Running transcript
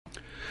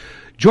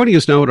Joining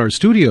us now at our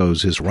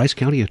studios is Rice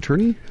County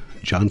Attorney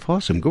John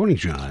Fossum. Good morning,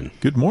 John.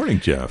 Good morning,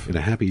 Jeff. And a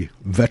happy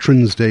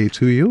Veterans Day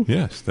to you.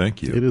 Yes,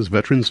 thank you. It is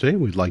Veterans Day.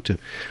 We'd like to,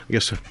 I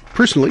guess,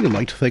 personally, I'd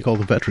like to thank all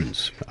the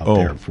veterans out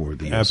there for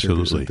the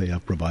service that they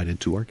have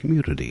provided to our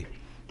community.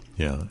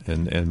 Yeah,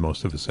 and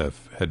most of us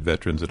have had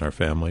veterans in our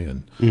family,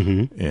 and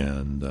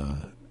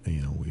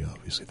we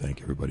obviously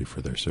thank everybody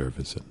for their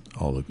service and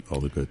all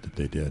the good that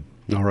they did.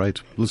 All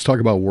right, let's talk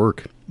about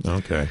work.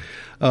 Okay.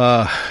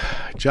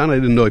 John, I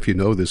didn't know if you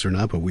know this or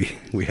not, but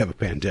we have a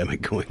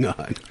pandemic going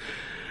on.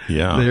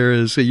 Yeah. There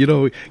is,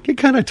 get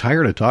kind of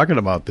tired of talking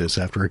about this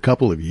after a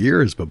couple of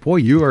years, but boy,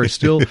 you are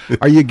still,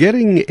 are you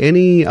getting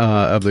any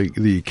of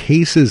the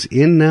cases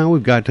in now?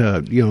 We've got,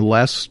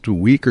 last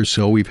week or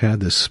so, we've had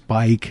this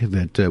spike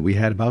that we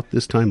had about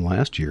this time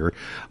last year.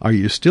 Are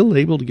you still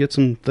able to get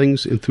some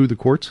things in through the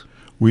courts?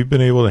 We've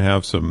been able to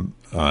have some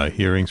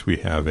hearings. We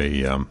have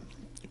a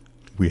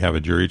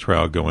jury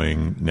trial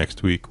going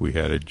next week. We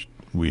had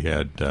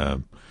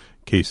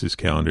cases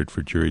calendared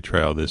for jury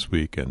trial this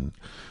week and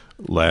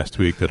last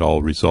week that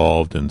all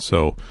resolved, and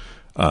so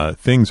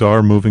things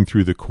are moving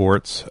through the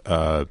courts.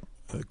 The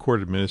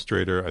court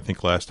administrator, I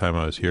think last time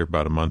I was here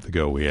about a month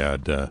ago, we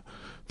had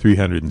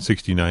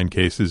 369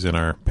 cases in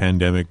our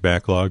pandemic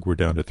backlog. We're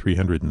down to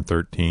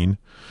 313.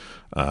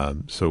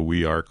 So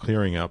we are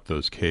clearing up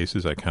those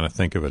cases. I kind of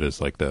think of it as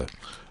like the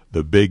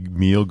big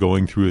meal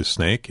going through a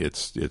snake.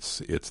 It's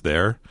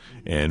there,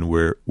 and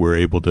we're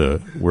able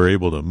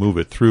to move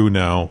it through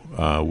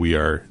now. We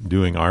are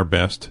doing our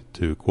best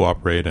to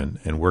cooperate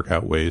and work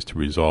out ways to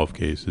resolve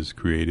cases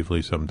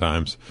creatively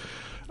sometimes,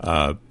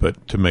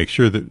 but to make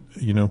sure that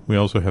we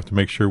also have to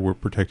make sure we're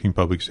protecting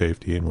public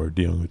safety and we're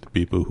dealing with the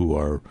people who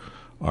are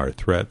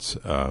threats.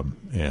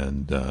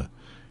 And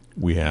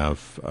we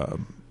have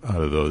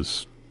out of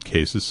those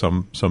cases,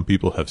 some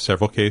people have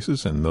several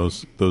cases, and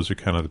those are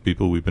kind of the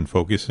people we've been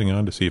focusing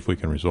on to see if we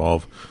can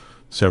resolve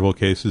several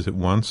cases at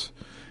once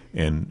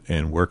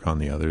and work on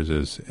the others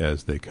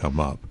as they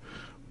come up.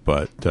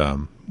 But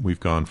we've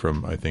gone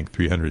from, I think,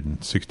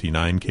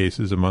 369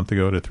 cases a month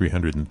ago to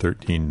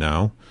 313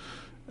 now.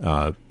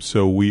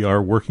 So we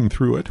are working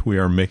through it. We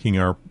are making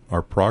our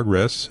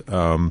progress,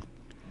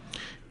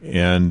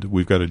 and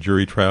we've got a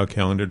jury trial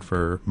calendared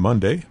for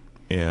Monday,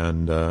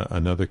 and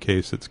another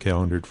case that's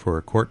calendared for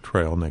a court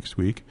trial next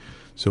week.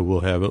 So we'll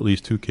have at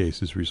least 2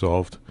 cases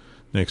resolved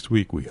next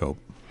week, we hope.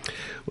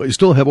 Well, you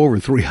still have over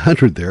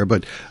 300 there,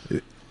 but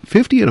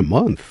 50 in a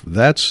month,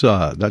 that's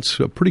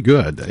pretty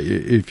good.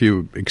 If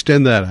you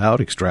extend that out,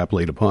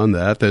 extrapolate upon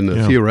that, then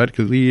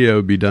theoretically it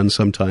would be done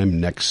sometime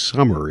next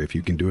summer if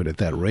you can do it at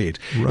that rate.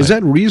 Right. Is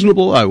that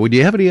reasonable? Would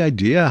you have any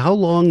idea how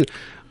long?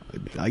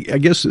 I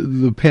guess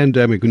the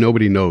pandemic,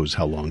 nobody knows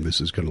how long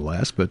this is going to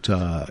last, but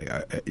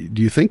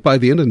do you think by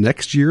the end of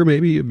next year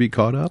maybe you'd be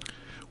caught up?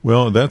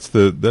 Well, that's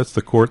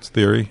the court's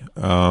theory,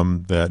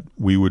 that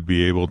we would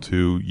be able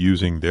to,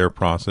 using their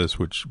process,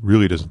 which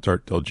really doesn't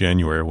start till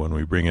January when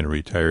we bring in a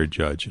retired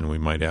judge, and we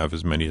might have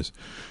as many as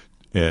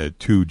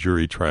 2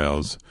 jury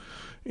trials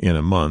in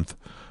a month,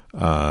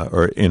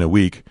 or in a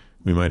week.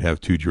 We might have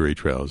 2 jury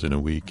trials in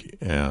a week,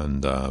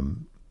 and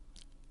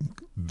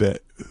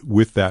that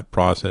with that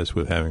process,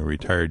 with having a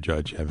retired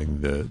judge,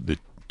 having the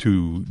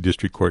 2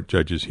 district court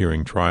judges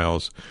hearing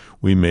trials,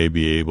 we may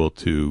be able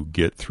to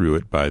get through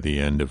it by the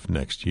end of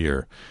next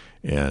year.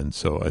 And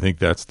so I think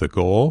that's the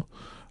goal.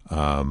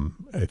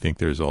 I think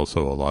there's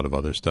also a lot of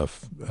other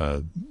stuff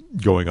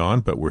going on,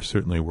 but we're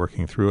certainly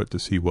working through it to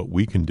see what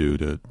we can do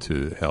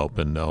to help,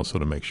 and also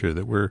to make sure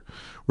that we're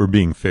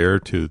being fair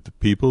to the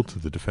people, to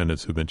the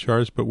defendants who've been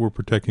charged, but we're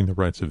protecting the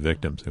rights of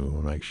victims, and we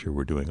want to make sure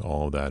we're doing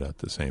all of that at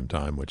the same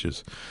time, which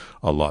is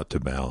a lot to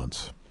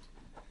balance.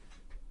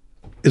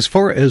 As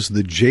far as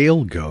the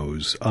jail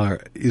goes,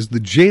 is the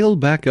jail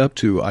back up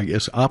to, I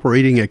guess,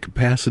 operating at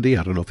capacity?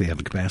 I don't know if they have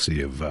a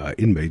capacity of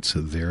inmates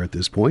there at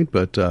this point,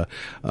 but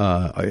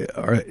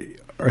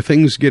are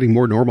things getting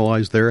more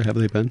normalized there? Have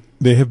they been?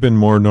 They have been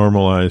more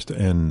normalized,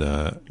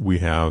 and we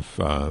have,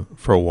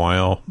 for a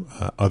while,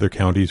 other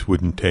counties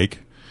wouldn't take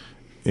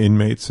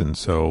inmates, and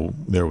so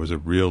there was a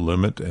real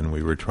limit, and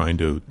we were trying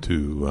to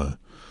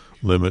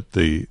limit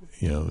the,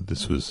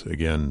 this was,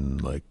 again,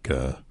 like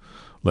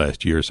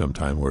last year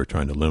sometime, we were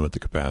trying to limit the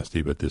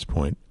capacity, but at this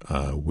point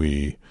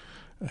we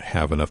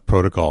have enough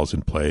protocols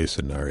in place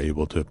and are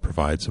able to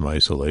provide some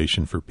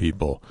isolation for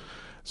people,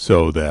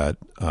 so that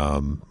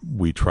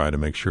we try to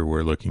make sure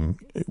we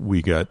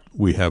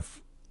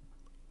have,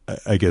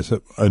 I guess,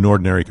 an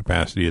ordinary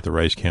capacity at the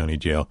Rice County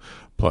Jail,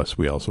 plus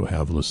we also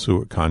have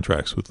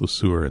contracts with Le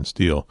Sueur and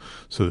Steele,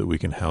 so that we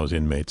can house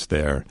inmates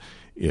there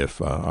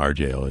if our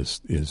jail is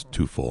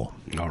too full.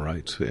 All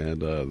right.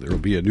 And there will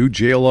be a new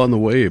jail on the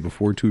way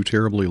before too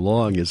terribly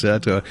long. Is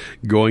that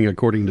going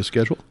according to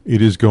schedule?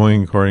 It is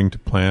going according to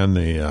plan.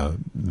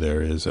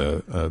 There is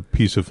a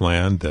piece of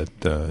land that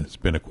has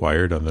been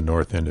acquired on the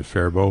north end of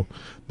Faribault.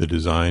 The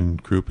design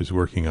group is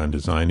working on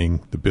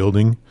designing the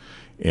building,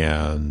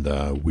 and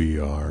we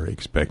are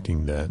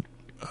expecting that,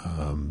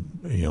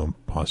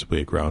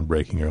 possibly a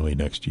groundbreaking early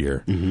next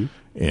year. Mm-hmm.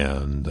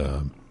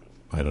 And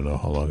I don't know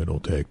how long it'll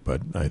take,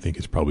 but I think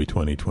it's probably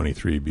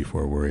 2023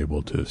 before we're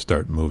able to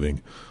start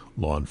moving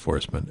law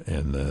enforcement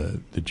and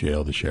the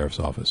jail, the sheriff's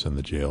office, and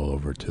the jail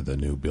over to the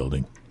new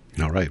building.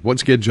 All right.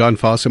 Once again, John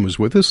Fossum is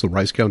with us, the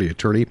Rice County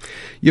attorney.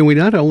 We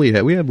not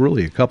only we have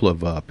really a couple of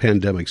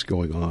pandemics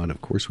going on. Of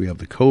course, we have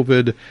the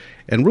COVID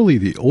and really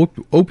the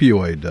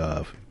opioid.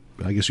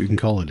 I guess you can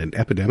call it an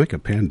epidemic, a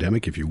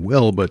pandemic, if you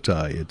will. But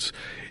it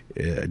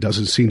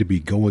doesn't seem to be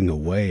going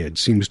away. It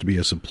seems to be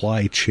a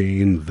supply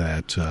chain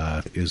that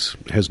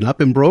has not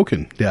been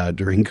broken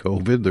during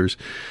COVID. There's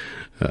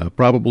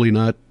probably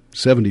not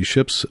 70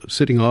 ships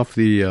sitting off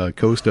the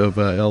coast of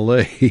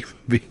L.A.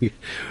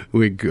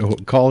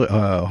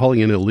 Hauling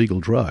in illegal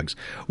drugs.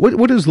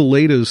 What is the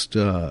latest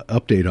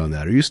update on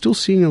that? Are you still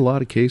seeing a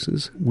lot of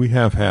cases? We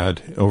have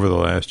had, over the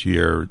last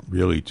year,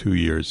 really 2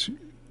 years,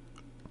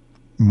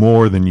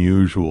 more than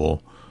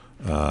usual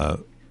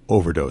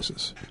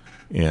overdoses.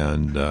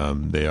 And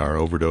they are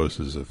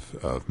overdoses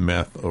of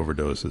meth,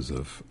 overdoses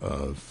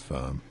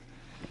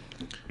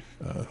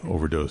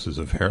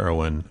of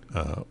heroin,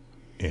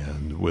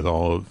 and with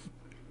all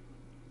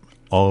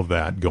of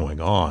that going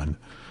on,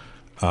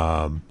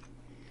 the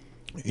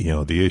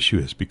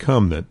issue has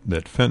become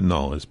that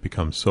fentanyl has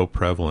become so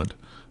prevalent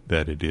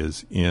that it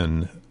is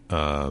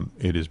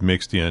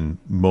mixed in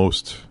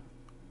most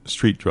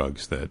street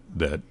drugs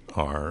that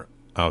are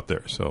out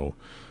there. So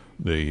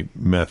the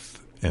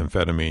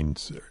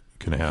methamphetamines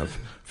can have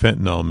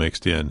fentanyl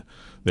mixed in,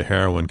 the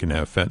heroin can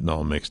have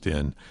fentanyl mixed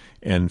in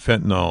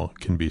fentanyl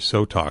can be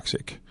so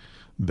toxic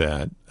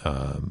that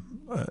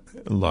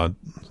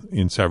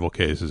in several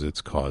cases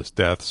it's caused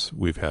deaths.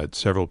 We've had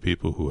several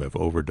people who have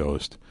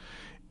overdosed,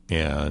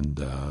 and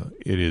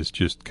it is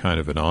just kind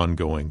of an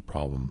ongoing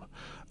problem.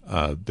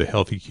 The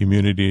Healthy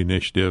Community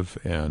Initiative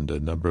and a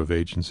number of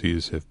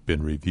agencies have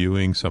been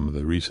reviewing some of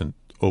the recent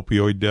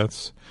opioid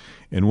deaths,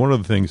 and one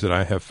of the things that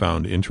I have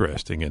found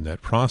interesting in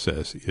that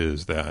process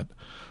is that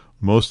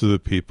most of the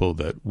people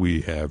that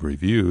we have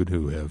reviewed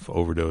who have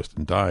overdosed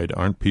and died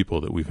aren't people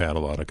that we've had a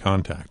lot of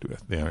contact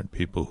with. They aren't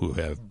people who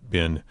have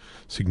been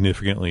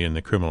significantly in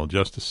the criminal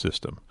justice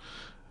system.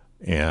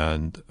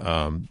 And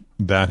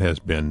that has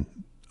been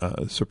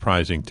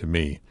surprising to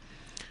me.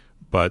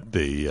 But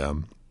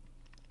it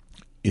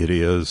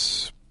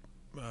is,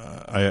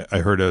 I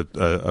heard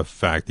a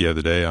fact the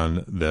other day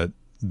on that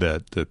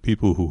the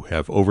people who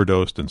have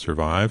overdosed and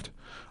survived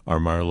are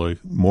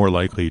more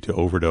likely to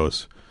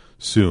overdose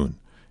soon.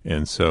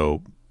 And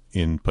so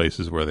in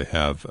places where they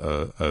have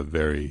a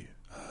very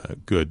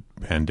good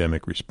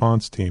pandemic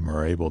response team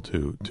are able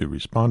to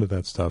respond to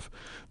that stuff,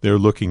 they're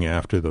looking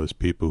after those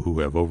people who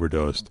have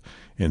overdosed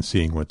and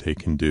seeing what they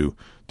can do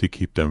to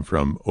keep them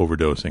from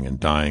overdosing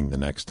and dying the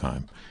next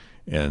time.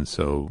 And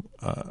so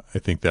I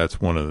think that's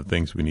one of the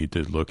things we need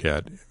to look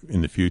at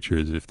in the future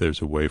is if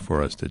there's a way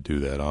for us to do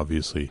that.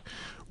 Obviously,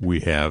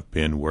 we have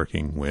been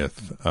working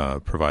with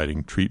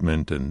providing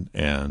treatment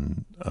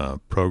and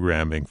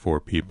programming for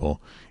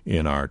people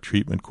in our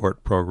treatment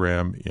court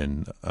program,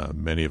 in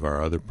many of our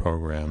other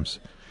programs,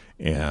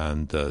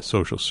 and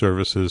social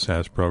services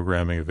has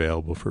programming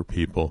available for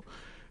people,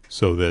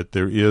 so that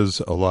there is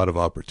a lot of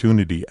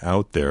opportunity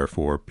out there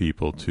for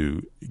people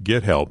to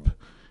get help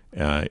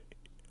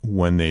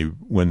when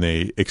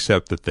they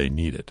accept that they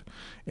need it.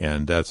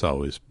 And that's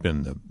always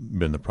been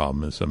the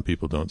problem, is some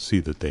people don't see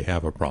that they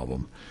have a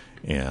problem.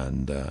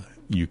 And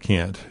you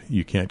can't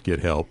get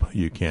help.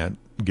 You can't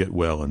get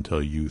well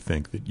until you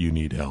think that you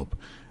need help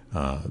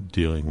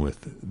dealing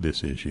with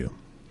this issue.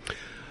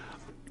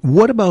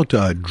 What about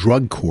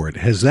drug court?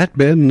 Has that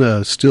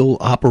been still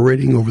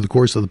operating over the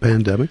course of the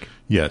pandemic?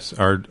 Yes,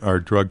 our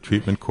drug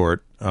treatment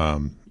court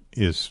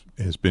has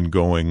been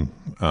going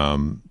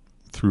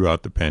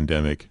throughout the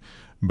pandemic,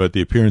 but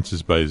the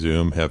appearances by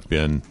Zoom have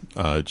been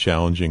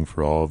challenging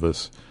for all of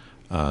us.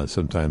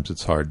 Sometimes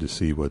it's hard to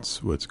see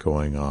what's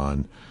going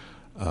on.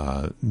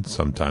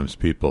 Sometimes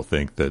people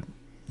think that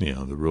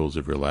the rules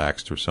have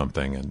relaxed or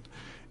something,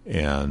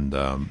 and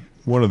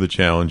one of the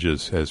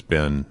challenges has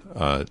been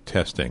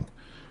testing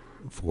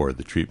for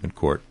the treatment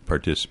court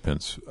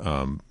participants.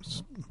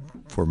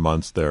 For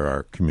months there,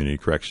 our community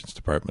corrections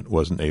department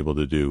wasn't able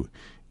to do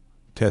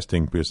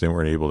testing because they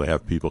weren't able to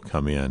have people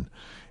come in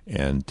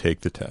and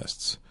take the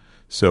tests.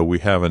 So we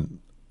haven't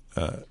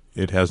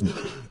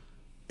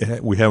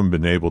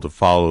been able to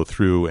follow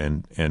through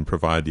and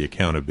provide the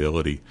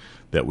accountability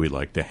that we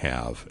like to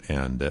have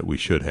and that we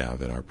should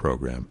have in our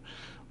program.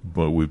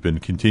 But we've been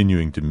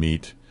continuing to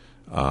meet.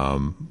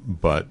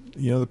 But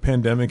the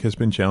pandemic has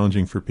been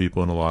challenging for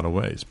people in a lot of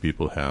ways.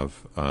 People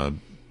have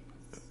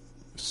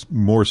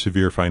more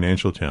severe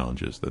financial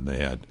challenges than they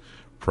had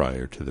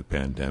prior to the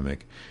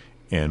pandemic.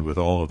 And with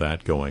all of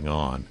that going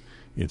on,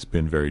 it's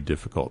been very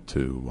difficult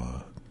to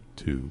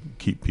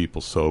keep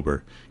people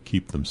sober,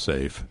 keep them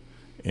safe,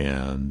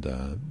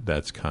 and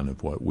that's kind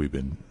of what we've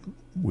been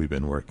we've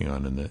been working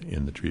on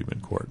in the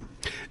treatment court.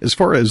 As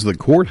far as the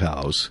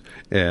courthouse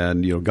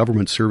and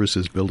government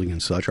services building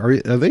and such, are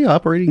they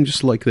operating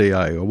just like they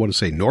I want to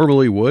say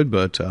normally would?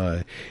 But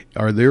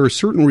are there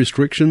certain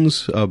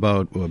restrictions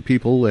about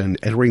people and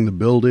entering the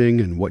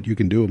building and what you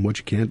can do and what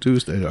you can't do?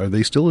 Are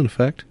they still in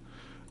effect?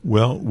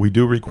 Well, we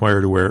do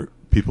require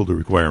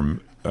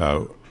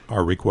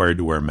are required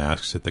to wear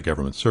masks at the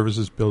government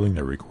services building.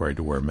 They're required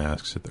to wear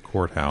masks at the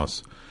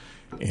courthouse,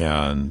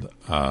 and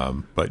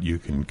but you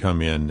can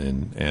come in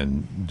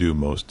and do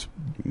most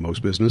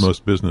business.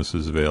 Most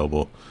businesses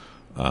available.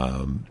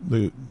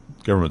 The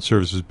government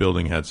services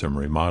building had some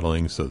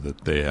remodeling so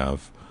that they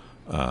have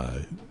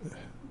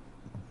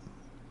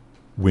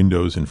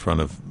windows in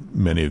front of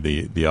many of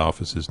the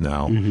offices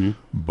now,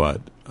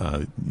 but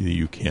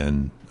you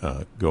can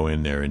go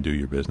in there and do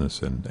your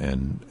business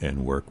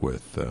and work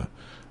with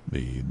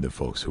the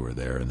folks who are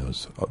there in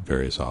those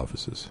various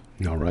offices.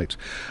 All right.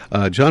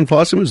 John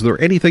Fossum, is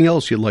there anything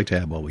else you'd like to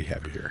add while we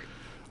have you here?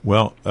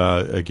 Well,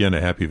 again,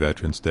 a happy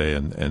Veterans Day,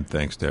 and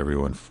thanks to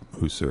everyone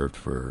who served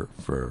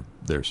for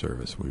their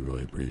service. We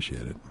really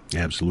appreciate it.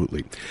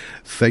 Absolutely.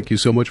 Thank you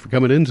so much for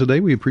coming in today.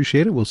 We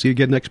appreciate it. We'll see you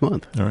again next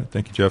month. All right.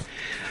 Thank you, Jeff.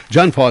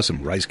 John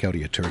Fossum, Rice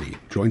County Attorney,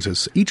 joins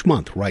us each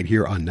month right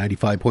here on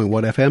 95.1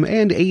 FM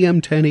and AM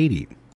 1080.